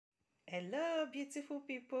Hello, beautiful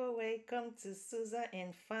people. Welcome to Susan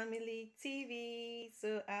and Family TV.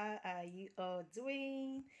 So, how are you all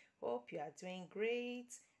doing? Hope you are doing great.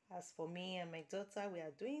 As for me and my daughter, we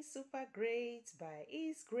are doing super great by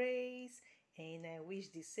His grace. And I wish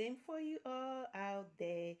the same for you all out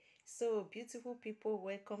there. So, beautiful people,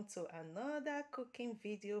 welcome to another cooking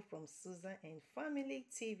video from Susan and Family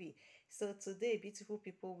TV. So, today, beautiful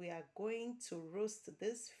people, we are going to roast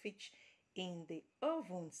this fish in the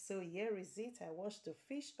oven. So here is it. I washed the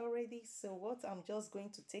fish already. So what I'm just going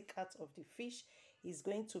to take out of the fish is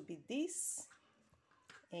going to be this,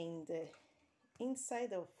 and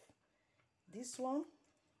inside of this one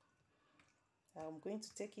I'm going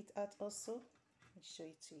to take it out also. Let me show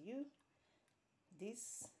it to you.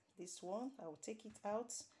 This one I will take it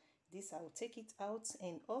out, this I will take it out,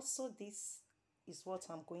 and also this is what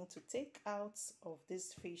I'm going to take out of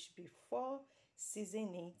this fish before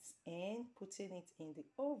seasoning it and putting it in the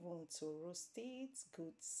oven to roast it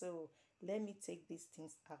good. So let me take these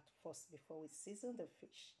things out first before we season the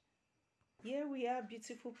fish. Here we are,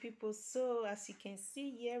 beautiful people. So as you can see,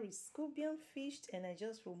 here is scorpion fish, and I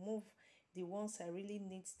just remove the ones I really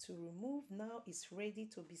need to remove. Now it's ready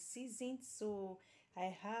to be seasoned. So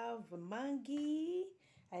I have Maggi,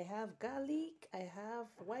 I have garlic, I have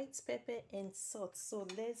white pepper and salt. So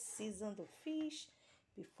let's season the fish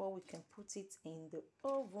before we can put it in the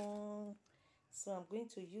oven. So I'm going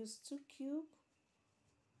to use 2 cubes.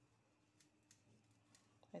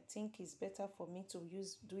 I think it's better for me to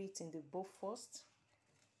do it in the bowl first.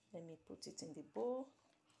 Let me put it in the bowl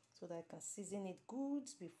so that I can season it good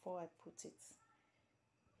before I put it.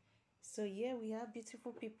 So here we are,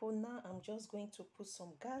 beautiful people. Now I'm just going to put some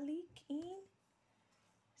garlic in.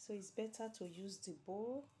 So it's better to use the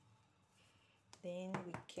bowl. Then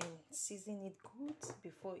we can season it good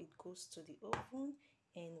before it goes to the oven.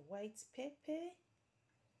 And white pepper.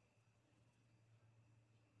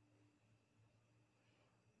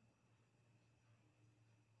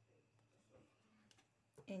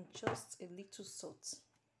 And just a little salt.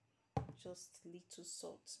 Just little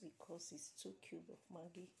salt because it's 2 cubes of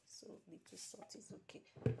Maggi, so little salt is okay.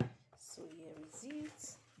 So here is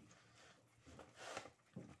it.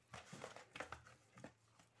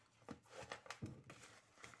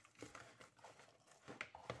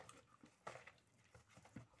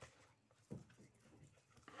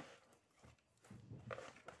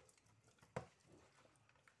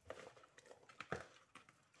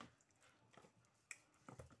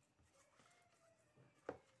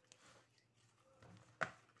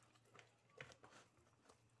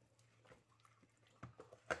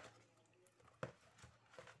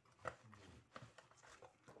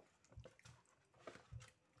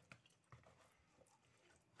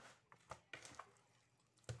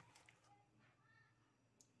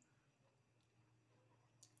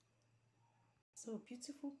 So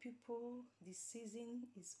beautiful people, the season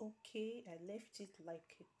is okay. I left it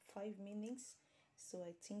like 5 minutes, so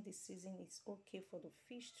I think the season is okay for the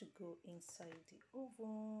fish to go inside the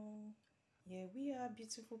oven. Here we are,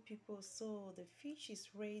 beautiful people. So the fish is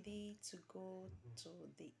ready to go to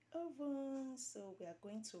the oven. So we are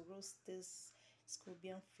going to roast this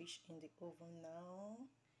scorpion fish in the oven now.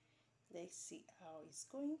 Let's see how it's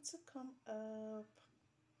going to come up.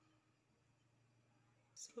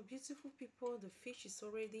 So beautiful people, the fish is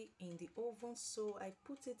already in the oven, so I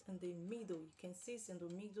put it in the middle. You can see it's in the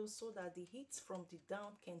middle so that the heat from the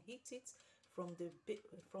down can hit it from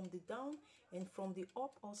the down and from the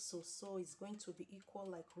up also. So it's going to be equal,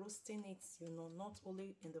 like roasting it, not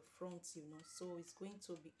only in the front, so it's going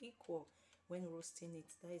to be equal when roasting it.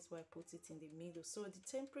 That is why I put it in the middle. So the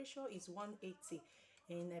temperature is 180,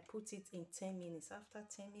 and I put it in 10 minutes. After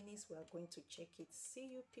 10 minutes we are going to check it.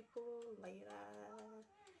 See you people later.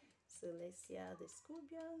 So let's see how the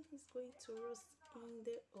scorpion is going to roast in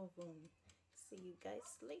the oven. See you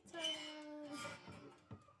guys later.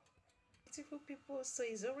 Beautiful people, so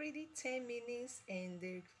it's already 10 minutes and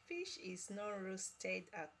the fish is not roasted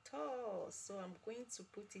at all. So I'm going to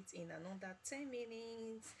put it in another 10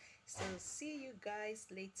 minutes. So see you guys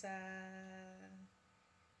later.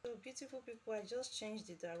 So beautiful people, I just changed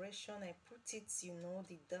the direction. I put it,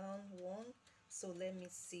 the down one. So let me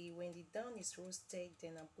see, when the down is roasted,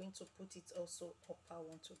 then I'm going to put it also upper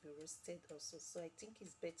one to be roasted also. So I think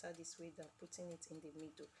it's better this way than putting it in the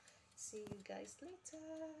middle. See you guys later.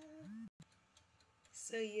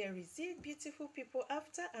 So here is it, beautiful people.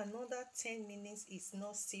 After another 10 minutes, it's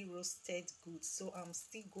not still roasted good, so I'm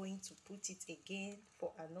still going to put it again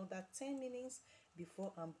for another 10 minutes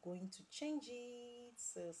before I'm going to change it.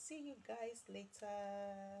 So see you guys later.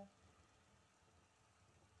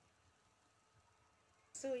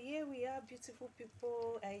 So here we are, beautiful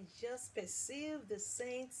people. I just perceived the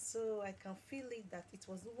scent, so I can feel it that it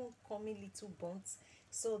was even coming little burnt.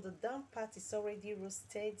 So the down part is already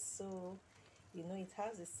roasted, so it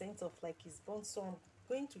has a scent of like it's burnt. So I'm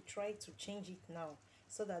going to try to change it now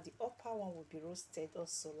so that the upper one will be roasted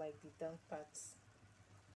also like the down parts.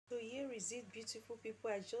 So here is it, beautiful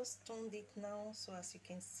people. I just turned it now, so as you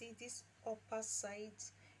can see, this upper side,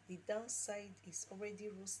 the downside is already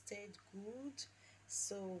roasted good,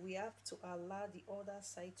 so we have to allow the other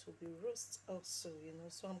side to be roast also,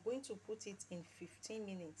 so I'm going to put it in 15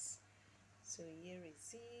 minutes. So here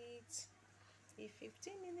is it. In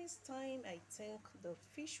 15 minutes time, I think the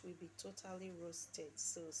fish will be totally roasted.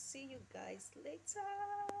 So see you guys later.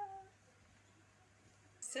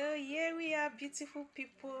 So here we are, beautiful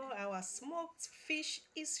people. Our smoked fish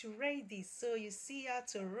is ready. So you see how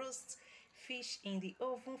to roast fish in the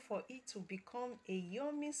oven for it to become a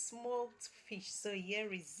yummy smoked fish. So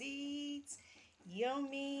here is it.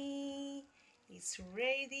 Yummy. It's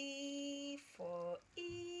ready for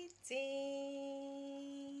eating.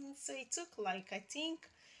 So it took like I think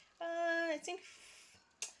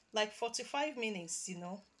like 45 minutes,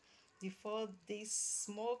 before this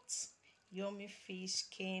smoked yummy fish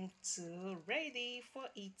came to ready for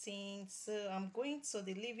eating. So I'm going to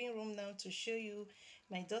the living room now to show you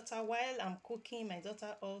my daughter. While I'm cooking, my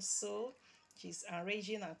daughter also, she's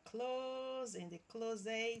arranging her clothes in the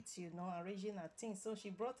closet, arranging her things. So she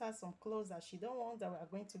brought her some clothes that she don't want that we are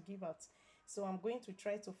going to give out. So I'm going to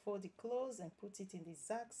try to fold the clothes and put it in the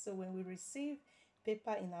sack, so when we receive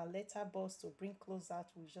paper in our letterbox to bring clothes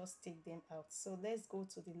out, we just take them out. So let's go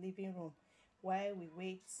to the living room while we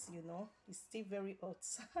wait. It's still very hot.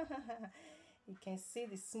 You can see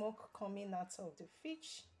the smoke coming out of the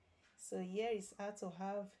fish. So here is how to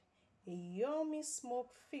have a yummy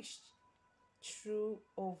smoked fish through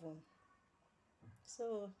oven.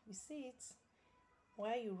 So you see it,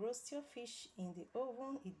 while you roast your fish in the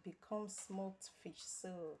oven, it becomes smoked fish.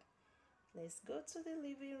 So let's go to the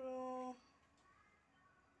living room.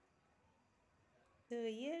 So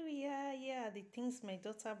here we are. Yeah, the things my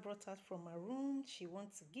daughter brought out from her room, she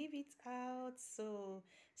wants to give it out. So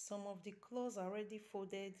some of the clothes are already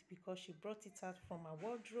folded because she brought it out from her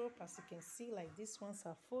wardrobe. As you can see, like these ones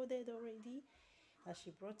are folded already. As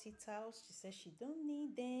she brought it out, she said she don't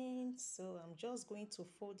need them, so I'm just going to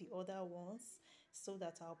fold the other ones so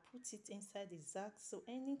that I'll put it inside the sack. So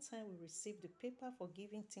anytime we receive the paper for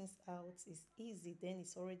giving things out, it's easy, then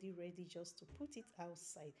it's already ready just to put it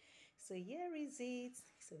outside. So here is it.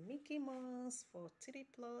 So Mickey Mouse for 3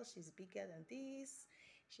 plus. She's bigger than this.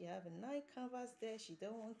 She have a nice canvas there, she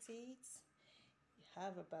don't want it.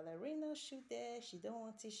 Have a ballerina shoe there, she don't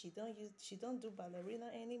want it, she don't do ballerina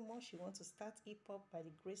anymore, she wants to start hip-hop by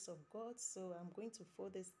the grace of God. So I'm going to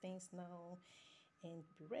fold these things now and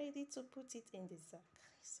be ready to put it in the sack.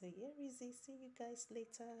 So here is it. See you guys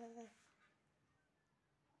later.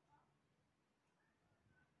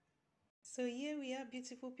 So here we are,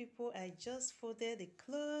 beautiful people. I just folded the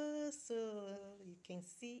clothes so you can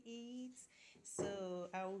see it. So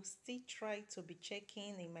I will still try to be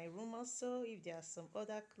checking in my room also if there are some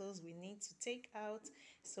other clothes we need to take out.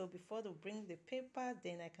 So before they bring the paper,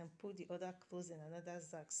 then I can put the other clothes in another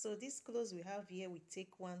sack. So these clothes we have here, we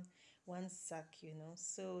take one sack.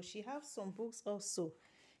 So she have some books also.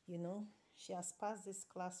 She has passed this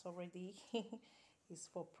class already. It's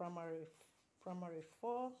for primary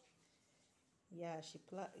 4. Yeah, she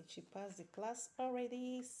passed the class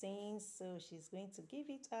already, since, so she's going to give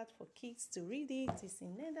it out for kids to read it. It's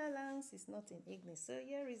in Netherlands, it's not in English. So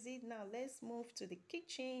here is it now. Let's move to the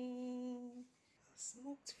kitchen.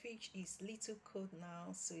 Smoked fish is little cold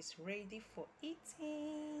now, so it's ready for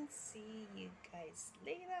eating. See you guys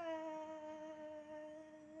later.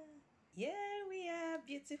 Here we are,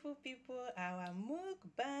 beautiful people. Our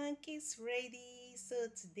mukbang is ready. So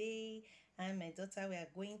today, I and my daughter, we are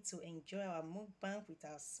going to enjoy our mukbang with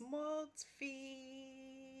our smoked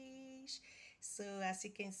fish. So as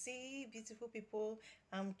you can see, beautiful people,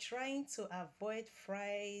 I'm trying to avoid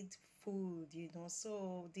fried food.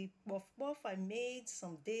 So the puff puff I made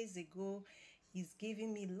some days ago is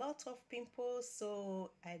giving me a lot of pimples,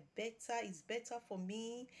 so it's better for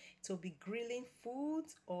me to be grilling food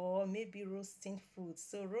or maybe roasting food.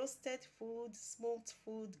 So roasted food, smoked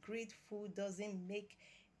food, grilled food doesn't make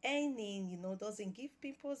any, doesn't give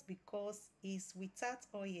pimples because it's without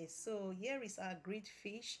oil. So here is our grilled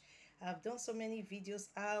fish. I've done so many videos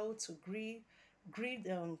how to grill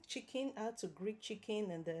chicken, how to grill chicken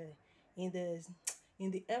in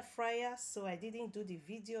the air fryer. So I didn't do the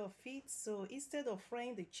video of it. So instead of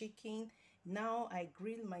frying the chicken, now I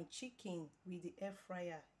grill my chicken with the air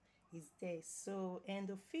fryer. is there. So, and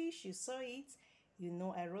the fish, you saw it, you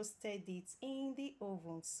know, I roasted it in the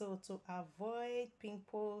oven, so to avoid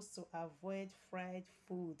pimples, to avoid fried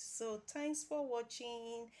food. So thanks for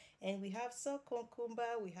watching. And we have some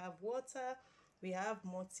cucumber, we have water, we have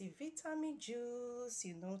multivitamin juice,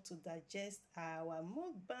 you know, to digest our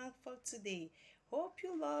mukbang for today. Hope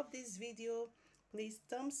you love this video. Please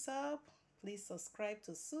thumbs up. Please subscribe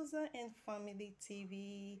to Susan and Family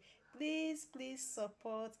TV. Please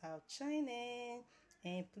support our channel,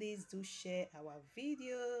 and please do share our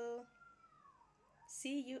video.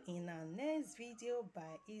 See you in our next video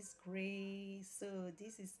by His grace. So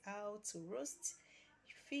this is how to roast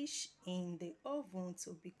fish in the oven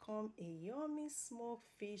to become a yummy smoked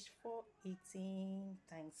fish for eating.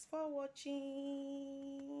 Thanks for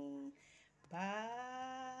watching. Bye.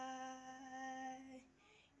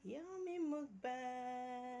 Yummy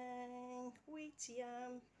mukbang with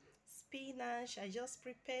yam spinach. I just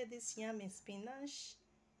prepared this yam and spinach.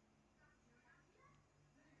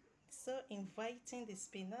 So inviting, the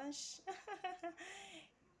spinach.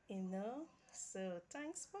 You know. So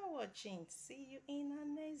thanks for watching. See you in our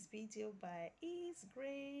next video by His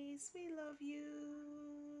grace. We love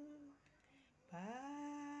you.